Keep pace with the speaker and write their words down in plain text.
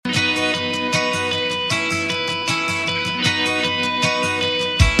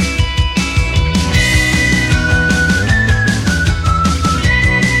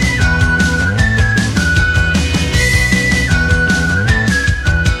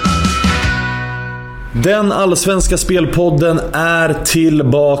Den allsvenska spelpodden är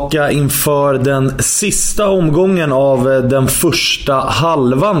tillbaka inför den sista omgången av den första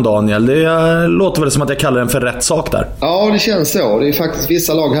halvan, Daniel. Det låter väl som att jag kallar den för rätt sak där. Ja, det känns så. Det är faktiskt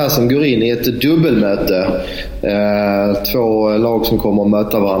vissa lag här som går in i ett dubbelmöte. Två lag som kommer att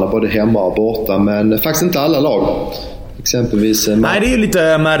möta varandra både hemma och borta, men faktiskt inte alla lag. Exempelvis, nej, det är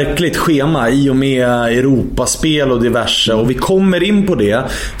lite märkligt schema i och med Europaspel och diverse, och vi kommer in på det.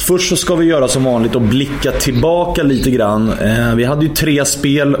 Först så ska vi göra som vanligt och blicka tillbaka lite grann. Vi hade ju 3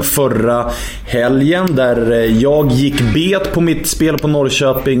 spel förra helgen där jag gick bet på mitt spel på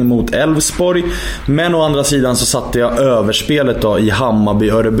Norrköping mot Elfsborg, men å andra sidan så satte jag överspelet då i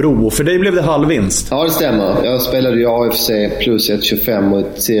Hammarby-Örebro, och för dig blev det halvvinst. Ja, det stämmer. Jag spelade ju AFC plus 1,25 mot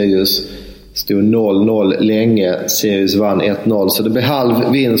Sirius. Stod 0-0 länge. Sirius vann 1-0. Så det blev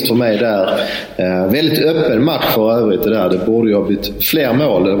halv vinst för mig där. Väldigt öppen match för övrigt det där. Det borde ju ha blivit fler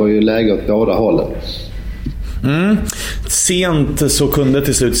mål. Det var ju läge åt båda hållen. Sent så kunde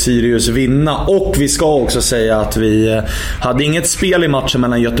till slut Sirius vinna. Och vi ska också säga att vi hade inget spel i matchen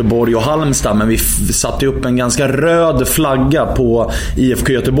mellan Göteborg och Halmstad, men vi satte upp en ganska röd flagga på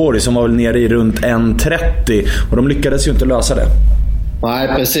IFK Göteborg som var väl nere i runt 1,30, och de lyckades ju inte lösa det. Nej,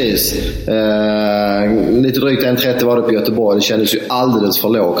 precis. Lite drygt 1,30 var det på Göteborg. Det kändes ju alldeles för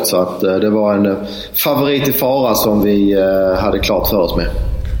lågt, så att det var en favorit i fara som vi hade klart för oss med.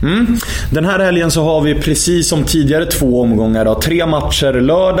 Den här helgen så har vi precis som tidigare 2 omgångar då. 3 matcher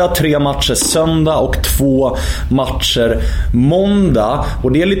lördag, 3 matcher söndag och 2 matcher måndag.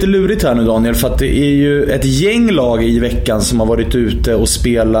 Och det är lite lurigt här nu, Daniel, för att det är ju ett gäng lag i veckan som har varit ute och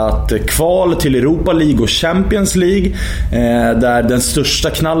spelat kval till Europa League och Champions League, där den största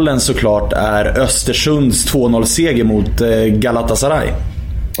knallen såklart är Östersunds 2-0-seger mot Galatasaray.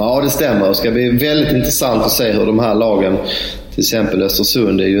 Ja, det stämmer. Det ska bli väldigt intressant att se hur de här lagen, till exempel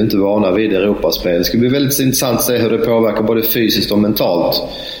Östersund, är ju inte vana vid Europaspel. Det ska bli väldigt intressant att se hur det påverkar både fysiskt och mentalt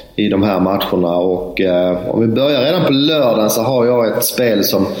i de här matcherna. Och om vi börjar redan på lördagen, så har jag ett spel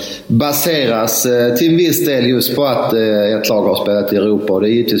som baseras till en viss del just på att ett lag har spelat i Europa, och det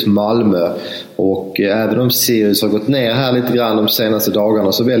är givetvis Malmö. Och även om Sirius har gått ner här lite grann de senaste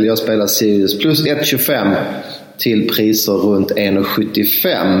dagarna, så väljer jag att spela Sirius plus 1,25 till priser runt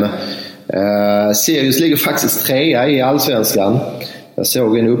 1,75. Sirius ligger faktiskt 3 i allsvenskan. Jag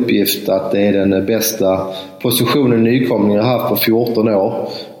såg en uppgift att det är den bästa positionen nykomlingar har haft på 14 år.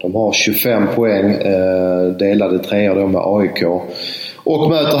 De har 25 poäng, delade 3 då med AIK. Och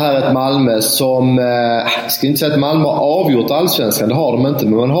möter här ett Malmö som, jag ska inte säga att Malmö har avgjort allsvenskan, det har de inte,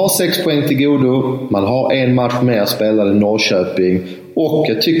 men man har 6 poäng till godo. Man har en match mer spelad än Norrköping. Och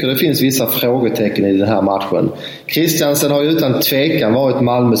jag tycker det finns vissa frågetecken i den här matchen. Christiansen har ju utan tvekan varit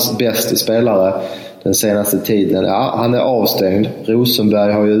Malmös bästa spelare den senaste tiden. Ja, han är avstängd.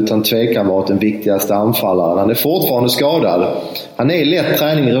 Rosenberg har ju utan tvekan varit den viktigaste anfallaren. Han är fortfarande skadad. Han är i lätt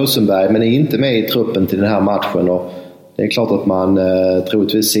träning i Rosenberg, men är inte med i truppen till den här matchen. Och det är klart att man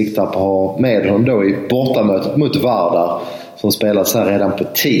troligtvis siktar på att ha med honom då i bortamötet mot Vardar, som spelas här redan på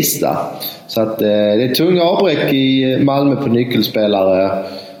tisdag. Så att det är tunga avbräck i Malmö på nyckelspelare.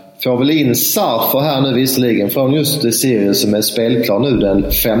 Får väl in Sarfer här nu visserligen från just det Sirius som är spelklar nu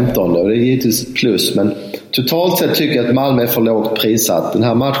den 15. Och det är givetvis plus, men totalt sett tycker jag att Malmö är för lågt prissatt. Den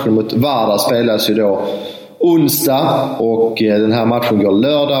här matchen mot Vardar spelas ju då onsdag, och den här matchen går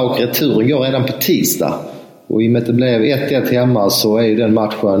lördag, och returen går redan på tisdag. Och i och med att det blev 1-1 hemma, så är ju den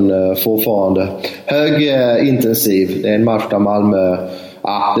matchen fortfarande högintensiv. Det är en match där Malmö,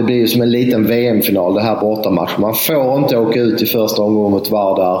 det blir ju som en liten VM-final det här bortamatchen. Man får inte åka ut i första omgången mot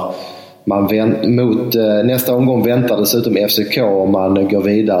Vardar. Nästa omgång väntar dessutom FCK om man går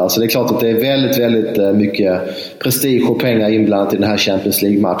vidare. Så det är klart att det är väldigt, väldigt mycket prestige och pengar inblandat i den här Champions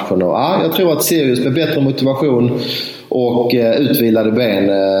League-matchen. Och jag tror att Sirius med bättre motivation och utvilade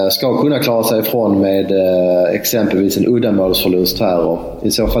ben ska kunna klara sig ifrån med exempelvis en uddamålsförlust här, och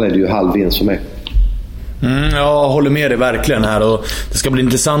i så fall är det ju halv vinst för mig. Jag håller med dig verkligen här, och det ska bli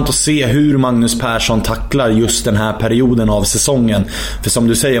intressant att se hur Magnus Persson tacklar just den här perioden av säsongen. För som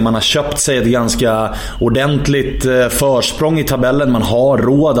du säger, man har köpt sig ett ganska ordentligt försprång i tabellen. Man har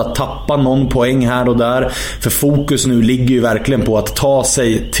råd att tappa någon poäng här och där, för fokus nu ligger ju verkligen på att ta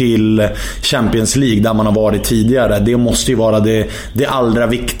sig till Champions League där man har varit tidigare. Det måste ju vara det allra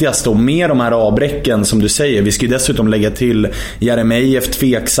viktigaste, och med de här avbräcken som du säger. Vi ska ju dessutom lägga till Jeremejeff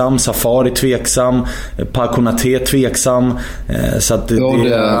tveksam, Safari tveksam, Parkonaté tveksam, så att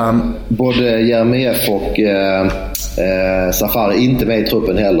både Jeremejeff och Safari inte med i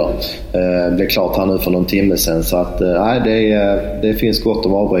truppen heller. Det blev klart här nu för någon timme sedan, så att det finns gott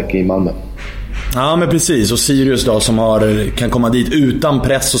om avbräck i Malmö. Ja, men precis. Och Sirius då, som kan komma dit utan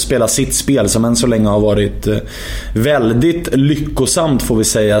press och spela sitt spel, som än så länge har varit väldigt lyckosamt, får vi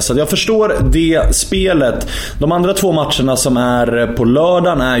säga. Så jag förstår det spelet. De andra 2 matcherna som är på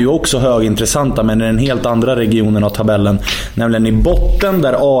lördagen är ju också högintressanta, men i den helt andra regionen av tabellen. Nämligen i botten,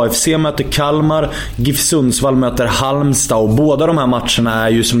 där AFC möter Kalmar, GIF Sundsvall möter Halmstad. Och båda de här matcherna är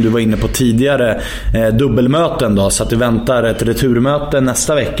ju, som du var inne på tidigare, dubbelmöten då. Så att det väntar ett returmöte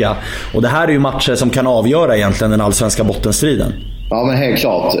nästa vecka. Och det här är ju matcher som kan avgöra egentligen den allsvenska bottenstriden. Ja, men helt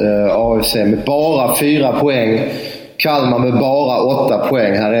klart. AFC med bara 4 poäng. Kalmar med bara 8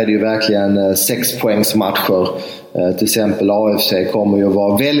 poäng. Här är det ju verkligen 6 poängs matcher. Till exempel AFC kommer ju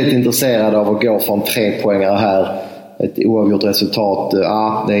vara väldigt intresserade av att gå från 3 poängare här. Ett oavgjort resultat,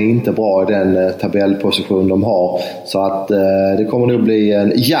 det är inte bra i den tabellposition de har. Så att det kommer nog bli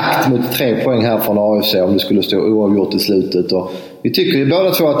en jakt mot 3 poäng här från AFC om det skulle stå oavgjort i slutet. Och vi tycker ju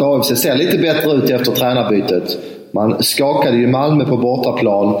båda två att AFC ser lite bättre ut efter tränarbytet. Man skakade ju Malmö på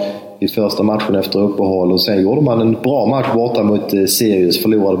bortaplan i första matchen efter uppehåll, och sen gjorde man en bra match borta mot Sirius,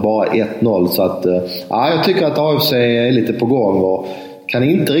 förlorade bara 1-0. Så att jag tycker att AFC är lite på gång och kan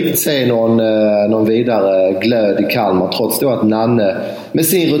inte riktigt se någon vidare glöd i Kalmar, trots då att Nanne med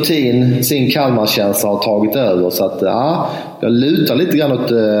sin rutin, sin Kalmarkänsla har tagit över. Så att jag lutar lite grann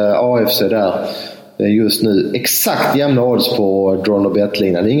åt AFC där just nu. Exakt jämna odds på Drone och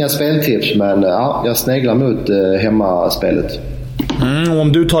Bettlinan. Inga speltips, men jag sneglar mot hemmaspelet.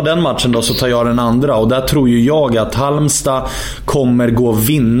 Om du tar den matchen då, så tar jag den andra. Och där tror ju jag att Halmstad kommer gå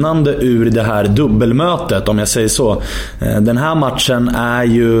vinnande ur det här dubbelmötet, om jag säger så. Den här matchen är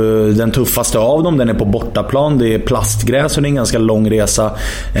ju den tuffaste av dem. Den är på bortaplan, det är plastgräs och det är en ganska lång resa.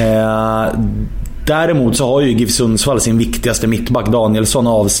 Däremot så har ju GIF Sundsvall sin viktigaste mittback Danielsson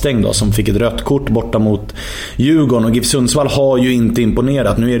avstängd då, som fick ett rött kort borta mot Djurgården. Och GIF Sundsvall har ju inte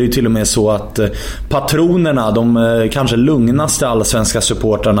imponerat. Nu är det ju till och med så att patronerna, de kanske lugnaste allsvenska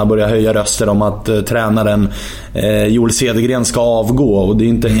supportrarna, börjar höja röster om att tränaren Joel Cedergren ska avgå. Och det är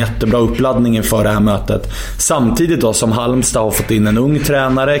inte en jättebra uppladdning inför det här mötet. Samtidigt då som Halmstad har fått in en ung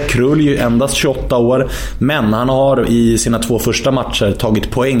tränare, Krull, ju endast 28 år, men han har i sina 2 första matcher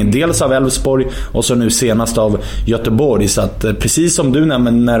tagit poäng, dels av Elfsborg och så nu senast av Göteborg. Så att precis som du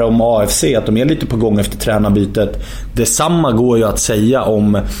nämner om AFC, att de är lite på gång efter tränarbytet, detsamma går ju att säga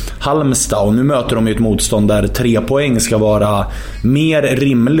om Halmstad. Och nu möter de ju ett motstånd där 3 poäng ska vara mer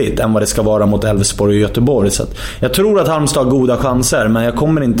rimligt än vad det ska vara mot Elfsborg och Göteborg. Så att jag tror att Halmstad har goda chanser, men jag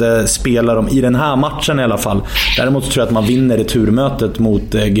kommer inte spela dem i den här matchen i alla fall. Däremot tror jag att man vinner returmötet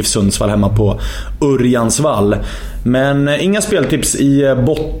mot GIF Sundsvall hemma på Örjansvall. Men inga speltips i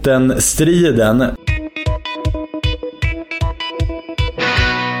bottenstriden.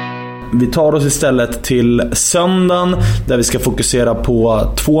 Vi tar oss istället till söndagen, där vi ska fokusera på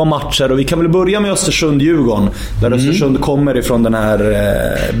 2 matcher. Och vi kan väl börja med Östersund-Djurgården, där Östersund kommer ifrån den här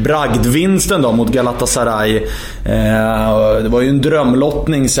bragdvinsten då mot Galatasaray. Det var ju en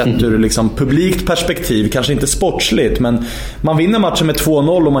drömlottning sett ur liksom publikt perspektiv, kanske inte sportsligt, men man vinner matchen med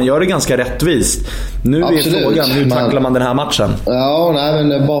 2-0 och man gör det ganska rättvist. Nu Absolut. Är frågan, hur tacklar man den här matchen? Ja, nej,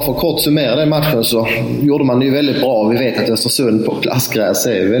 men bara för kort summera den matchen, så gjorde man det ju väldigt bra. Vi vet att Östersund på plastgräs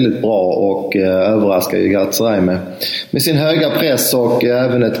är väldigt bra och överraskar ju Galatasaray med sin höga press och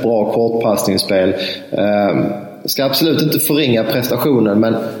även ett bra kortpassningsspel. Ska absolut inte förringa prestationen,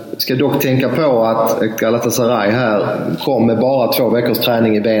 men ska dock tänka på att Galatasaray här kom med bara 2 veckors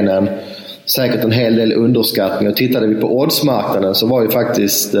träning i benen. Säkert en hel del underskattning, och tittade vi på oddsmarknaden så var ju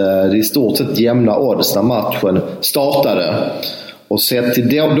faktiskt det i stort sett jämna odds när matchen startade. Och sett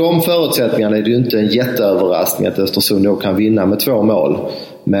till de förutsättningarna är det ju inte en jätteöverraskning att Östersund då kan vinna med 2 mål.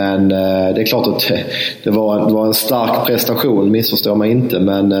 Men det är klart att det var en stark prestation, missförstår man inte.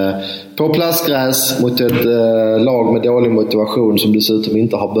 Men på plastgräs mot ett lag med dålig motivation som dessutom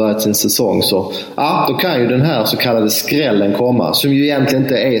inte har börjat sin säsong, så då kan ju den här så kallade skrällen komma, som ju egentligen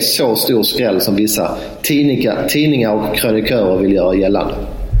inte är så stor skräll som vissa tidningar och krönikörer vill göra gällande.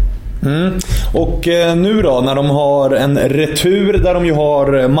 Och nu då, när de har en retur där de ju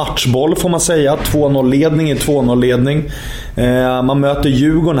har matchboll, får man säga, 2-0-ledning i 2-0-ledning. Man möter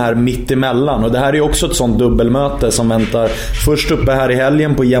Djurgården här mitt emellan, och det här är också ett sånt dubbelmöte som väntar först uppe här i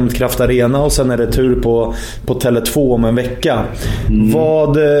helgen på Jämtkraft Arena, och sen är retur på Tele2 om en vecka.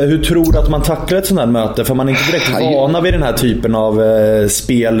 Hur tror du att man tacklar ett sånt här möte? För man är inte direkt vana vid den här typen av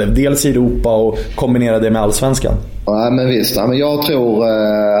spel, dels i Europa och kombinera det med allsvenskan. Ja, men visst. Ja, men jag tror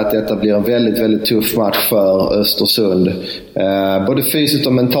att detta blir en väldigt, väldigt tuff match för Östersund. Både fysiskt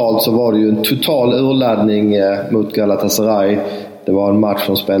och mentalt så var det ju en total urladdning mot Galatasaray. Det var en match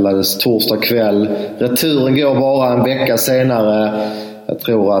som spelades torsdag kväll. Returen går bara en vecka senare. Jag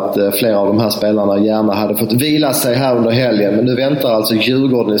tror att flera av de här spelarna gärna hade fått vila sig här under helgen. Men nu väntar alltså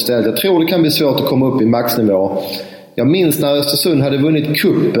Djurgården istället. Jag tror det kan bli svårt att komma upp i maxnivå. Jag minns när Östersund hade vunnit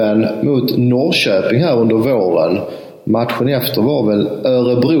kuppen mot Norrköping här under våren. Matchen efter var väl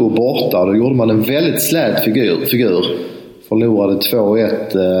Örebro borta. Då gjorde man en väldigt slät figur. Förlorade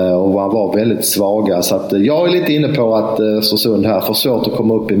 2-1 och man var väldigt svaga. Så att jag är lite inne på att Östersund här får svårt att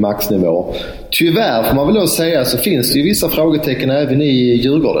komma upp i maxnivå. Tyvärr får man väl då säga så finns det ju vissa frågetecken även i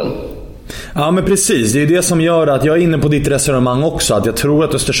Djurgården. Ja, men precis. Det är det som gör att jag är inne på ditt resonemang också. Att jag tror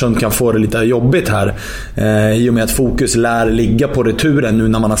att Östersund kan få det lite jobbigt här. I och med att fokus lär ligga på returen nu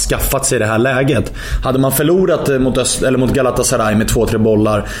när man har skaffat sig det här läget. Hade man förlorat mot Galatasaray med 2-3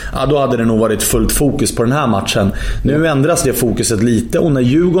 bollar, ja, då hade det nog varit fullt fokus på den här matchen. Nu ändras det fokuset lite. Och när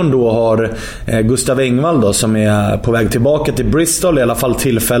Djurgården då har Gustav Engvall då, som är på väg tillbaka till Bristol, i alla fall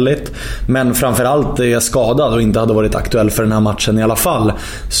tillfälligt, men framförallt är skadad och inte hade varit aktuell för den här matchen i alla fall,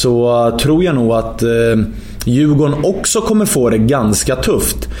 så tror jag nog att Djurgården också kommer få det ganska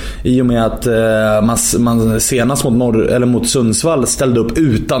tufft, i och med att man senast mot Sundsvall ställde upp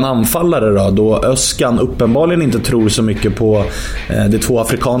utan anfallare då Öskan uppenbarligen inte tror så mycket på de 2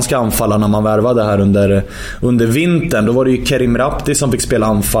 afrikanska anfallarna man värvade här under vintern. Då var det ju Kerim Rapti som fick spela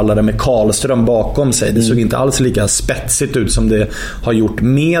anfallare med Karlström bakom sig. Det såg inte alls lika spetsigt ut som det har gjort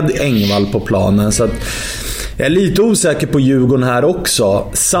med Engvall på planen, så att jag är lite osäker på Djurgården här också.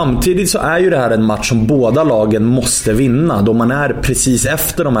 Samtidigt så är ju det här en match som båda lagen måste vinna, då man är precis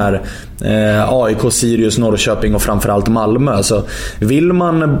efter de här AIK, Sirius, Norrköping och framförallt Malmö. Så vill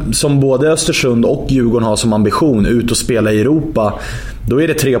man, som både Östersund och Djurgården har som ambition, ut och spela i Europa, då är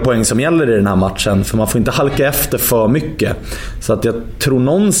det 3 poäng som gäller i den här matchen, för man får inte halka efter för mycket. Så att jag tror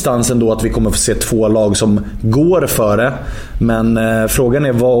någonstans ändå att vi kommer få se 2 lag som går före. Men frågan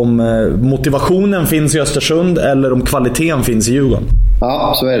är om motivationen finns i Östersund eller om kvaliteten finns i Djurgården.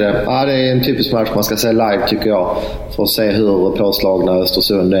 Ja, så är det. Ja, det är en typisk match man ska se live, tycker jag, för att se hur påslagna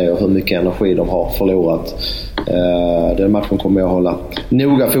Östersund är och hur mycket energi de har förlorat. Den matchen kommer jag hålla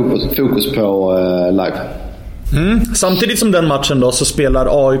noga fokus på live. Samtidigt som den matchen då, så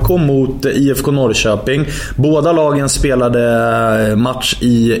spelar AIK mot IFK Norrköping. Båda lagen spelade match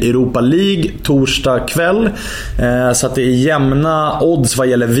i Europa League torsdag kväll, så att det är jämna odds vad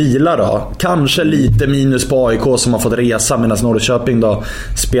gäller vila då. Kanske lite minus på AIK som har fått resa, medan Norrköping då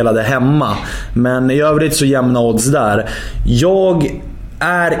spelade hemma. Men i övrigt så jämna odds där. Jag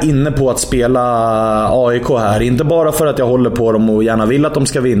är inne på att spela AIK här, inte bara för att jag håller på dem och gärna vill att de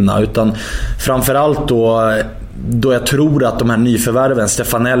ska vinna, utan framförallt då jag tror att de här nyförvärven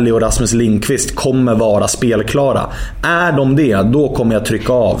Stefanelli och Rasmus Lindqvist kommer vara spelklara. Är de det, då kommer jag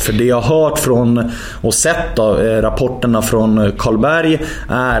trycka av. För det jag har hört från och sett då, rapporterna från Karlberg,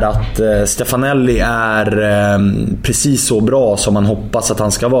 är att Stefanelli är precis så bra som man hoppas att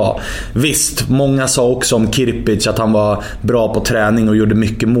han ska vara. Visst, många sa också om Kirpic att han var bra på träning och gjorde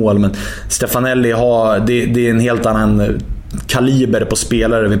mycket mål, men Stefanelli det är en helt annan kaliber på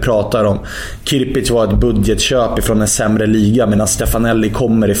spelare vi pratar om. Kirpic var ett budgetköp ifrån en sämre liga, medan Stefanelli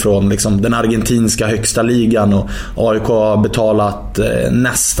kommer ifrån liksom den argentinska högsta ligan, och AIK har betalat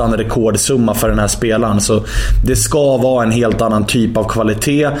nästan rekordsumma för den här spelaren. Så det ska vara en helt annan typ av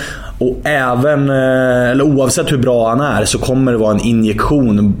kvalitet, och även eller oavsett hur bra han är, så kommer det vara en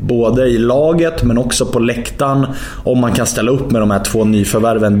injektion både i laget men också på läktaren om man kan ställa upp med de här 2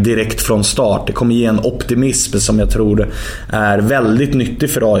 nyförvärven direkt från start. Det kommer ge en optimism som jag tror är väldigt nyttig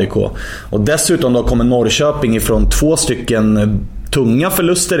för AIK. Och dessutom då kommer Norrköping ifrån 2 stycken tunga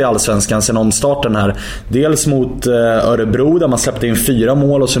förluster i Allsvenskan sedan omstarten här. Dels mot Örebro där man släppte in 4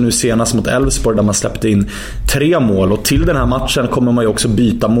 mål, och så nu senast mot Elfsborg där man släppte in 3 mål. Och till den här matchen kommer man ju också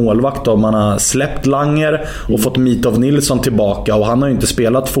byta målvakt då. Man har släppt Langer och fått Mitov Nilsson tillbaka, och han har ju inte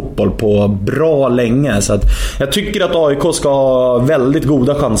spelat fotboll på bra länge. Så att jag tycker att AIK ska ha väldigt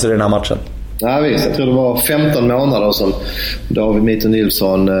goda chanser i den här matchen. Ja, visst, jag tror det var 15 månader som David Mitov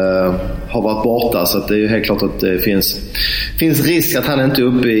Nilsson har varit borta, så att det är ju helt klart att det finns risk att han inte är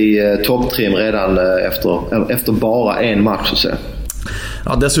uppe i topptrim redan efter bara en match. Så.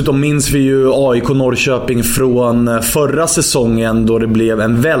 Ja, dessutom minns vi ju AIK Norrköping från förra säsongen, då det blev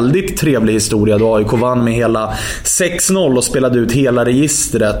en väldigt trevlig historia, då AIK vann med hela 6-0 och spelade ut hela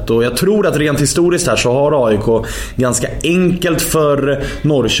registret. Och jag tror att rent historiskt här så har AIK ganska enkelt för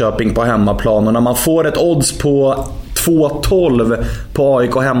Norrköping på hemmaplan, och när man får ett odds på 2-12 på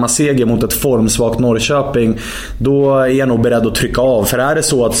AIK hemmaseger mot ett formsvagt Norrköping, då är jag nog beredd att trycka av. För är det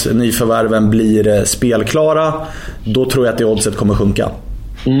så att nyförvärven blir spelklara, då tror jag att det oddset kommer sjunka.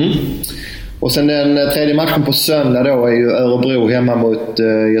 Och sen den tredje matchen på söndag då är ju Örebro hemma mot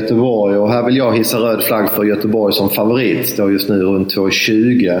Göteborg. Och här vill jag hissa röd flagg för Göteborg som favorit. Står just nu runt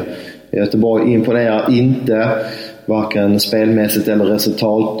 2,20. Göteborg imponerar inte, varken spelmässigt eller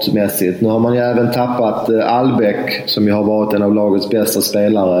resultatmässigt. Nu har man ju även tappat Albeck, som ju har varit en av lagets bästa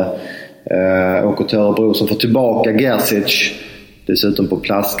spelare. Åker till Örebro som får tillbaka Gerzic, dessutom på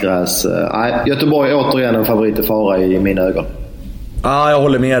plastgräs. Göteborg är återigen en favorit i fara i mina ögon. Ja, jag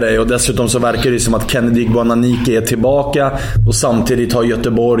håller med dig, och dessutom så verkar det som att Kennedy Guananike är tillbaka, och samtidigt har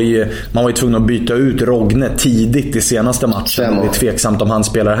Göteborg, man var ju tvungen att byta ut Rogne tidigt i senaste matchen. Det är tveksamt om han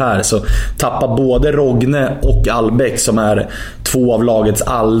spelar här, så tappa både Rogne och Albeck, som är två av lagets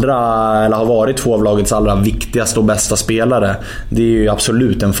allra, eller har varit två av lagets allra viktigaste och bästa spelare. Det är ju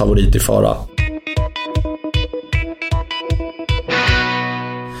absolut en favorit i fara.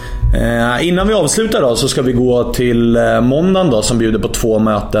 Innan vi avslutar då, så ska vi gå till måndagen då, som bjuder på 2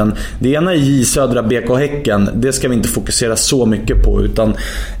 möten. Det ena är J Södra BK Häcken. Det ska vi inte fokusera så mycket på, utan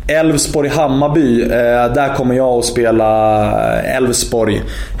Elfsborg Hammarby, där kommer jag att spela Elfsborg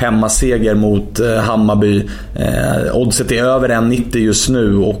hemmaseger mot Hammarby. Oddset är över 1,90 just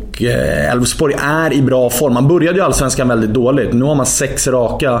nu, och Elfsborg är i bra form. Man började ju allsvenskan väldigt dåligt. Nu har man 6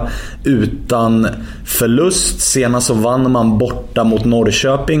 raka utan förlust. Senast så vann man borta mot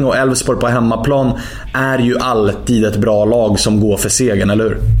Norrköping, och Elfsborg på hemmaplan är ju alltid ett bra lag som går för segern, eller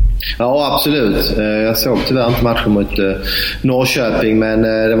hur? Ja, absolut. Jag såg tyvärr inte matchen mot Norrköping, men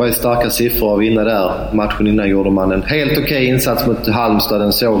det var ju starka siffror att vinna där. Matchen innan gjorde man en helt okej insats mot Halmstad,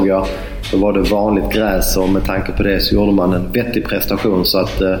 den såg jag. Då var det vanligt gräs, och med tanke på det så gjorde man en vettig prestation. Så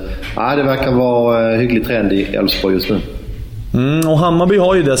att det verkar vara hygglig trend i Elfsborg just nu. Och Hammarby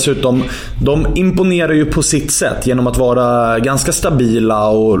har ju dessutom, de imponerar ju på sitt sätt genom att vara ganska stabila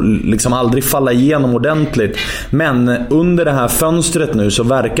och liksom aldrig falla igenom ordentligt. Men under det här fönstret nu så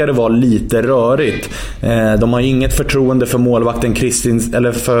verkar det vara lite rörigt. De har inget förtroende för målvakten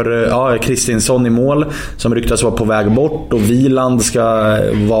Kristinsson i mål, som ryktas vara på väg bort, och Wieland ska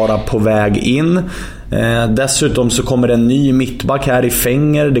vara på väg in. Dessutom så kommer en ny mittback här i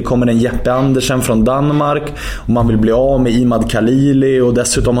Fenger. Det kommer en Jeppe Andersen från Danmark, och man vill bli av med Imad Khalili. Och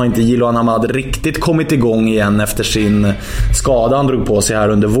dessutom har inte Jiloan Ahmad riktigt kommit igång igen efter sin skada han drog på sig här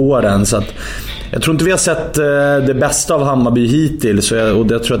under våren. Så att jag tror inte vi har sett det bästa av Hammarby hittills, och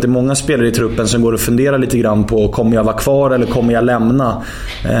jag tror att det är många spelare i truppen som går och funderar lite grann på, kommer jag vara kvar eller kommer jag lämna?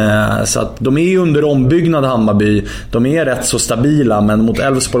 Så att de är ju under ombyggnad, Hammarby. De är rätt så stabila, men mot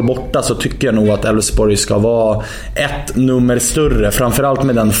Elfsborg borta så tycker jag nog att Elfsborg ska vara ett nummer större, framförallt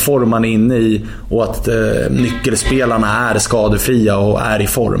med den form man är inne i, och att nyckelspelarna är skadefria och är i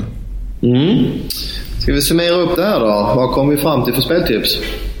form. Ska vi summera upp det här då? Vad kom vi fram till för speltips?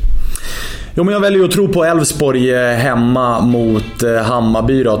 Jo, men jag väljer att tro på Elfsborg hemma mot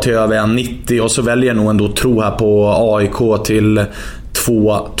Hammarby då, till över 1,90, och så väljer jag nog ändå tro här på AIK till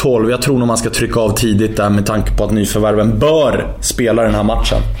 2,12. Jag tror nog man ska trycka av tidigt där, med tanke på att nyförvärven bör spela den här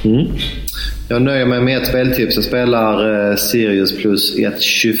matchen. Jag nöjer mig med ett speltips. Jag spelar Sirius plus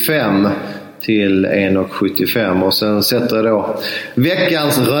 1,25 till 1,75, och sen sätter jag då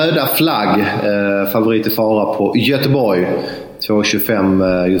veckans röda flagg, favorit i fara på Göteborg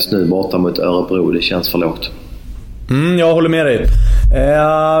 2,25 just nu borta mot Örebro. Det känns för lågt. Jag håller med dig.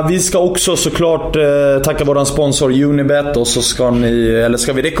 Vi ska också såklart tacka våran sponsor Unibet, och så ska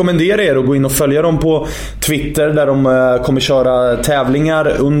vi rekommendera er att gå in och följa dem på Twitter, där de kommer köra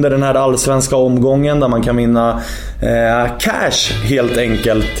tävlingar under den här allsvenska omgången, där man kan vinna cash helt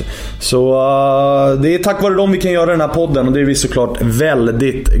enkelt. Så det är tack vare dem vi kan göra den här podden, och det är vi såklart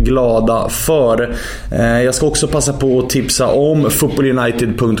väldigt glada för. Jag ska också passa på att tipsa om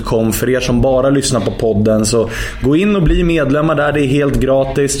footballunited.com för er som bara lyssnar på podden, så gå in och bli medlemmar där. Det är helt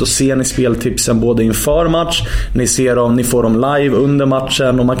gratis. Då ser ni speltipsen både inför match, ni får dem live under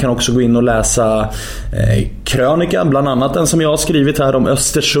matchen, och man kan också gå in och läsa krönika, bland annat den som jag har skrivit här om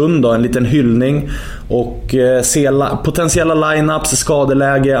Östersund då, en liten hyllning, och se potentiella lineups,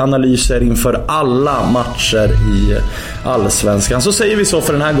 skadeläge, analyser inför alla matcher i allsvenskan. Så säger vi så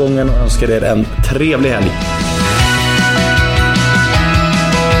för den här gången, och önskar er en trevlig helg.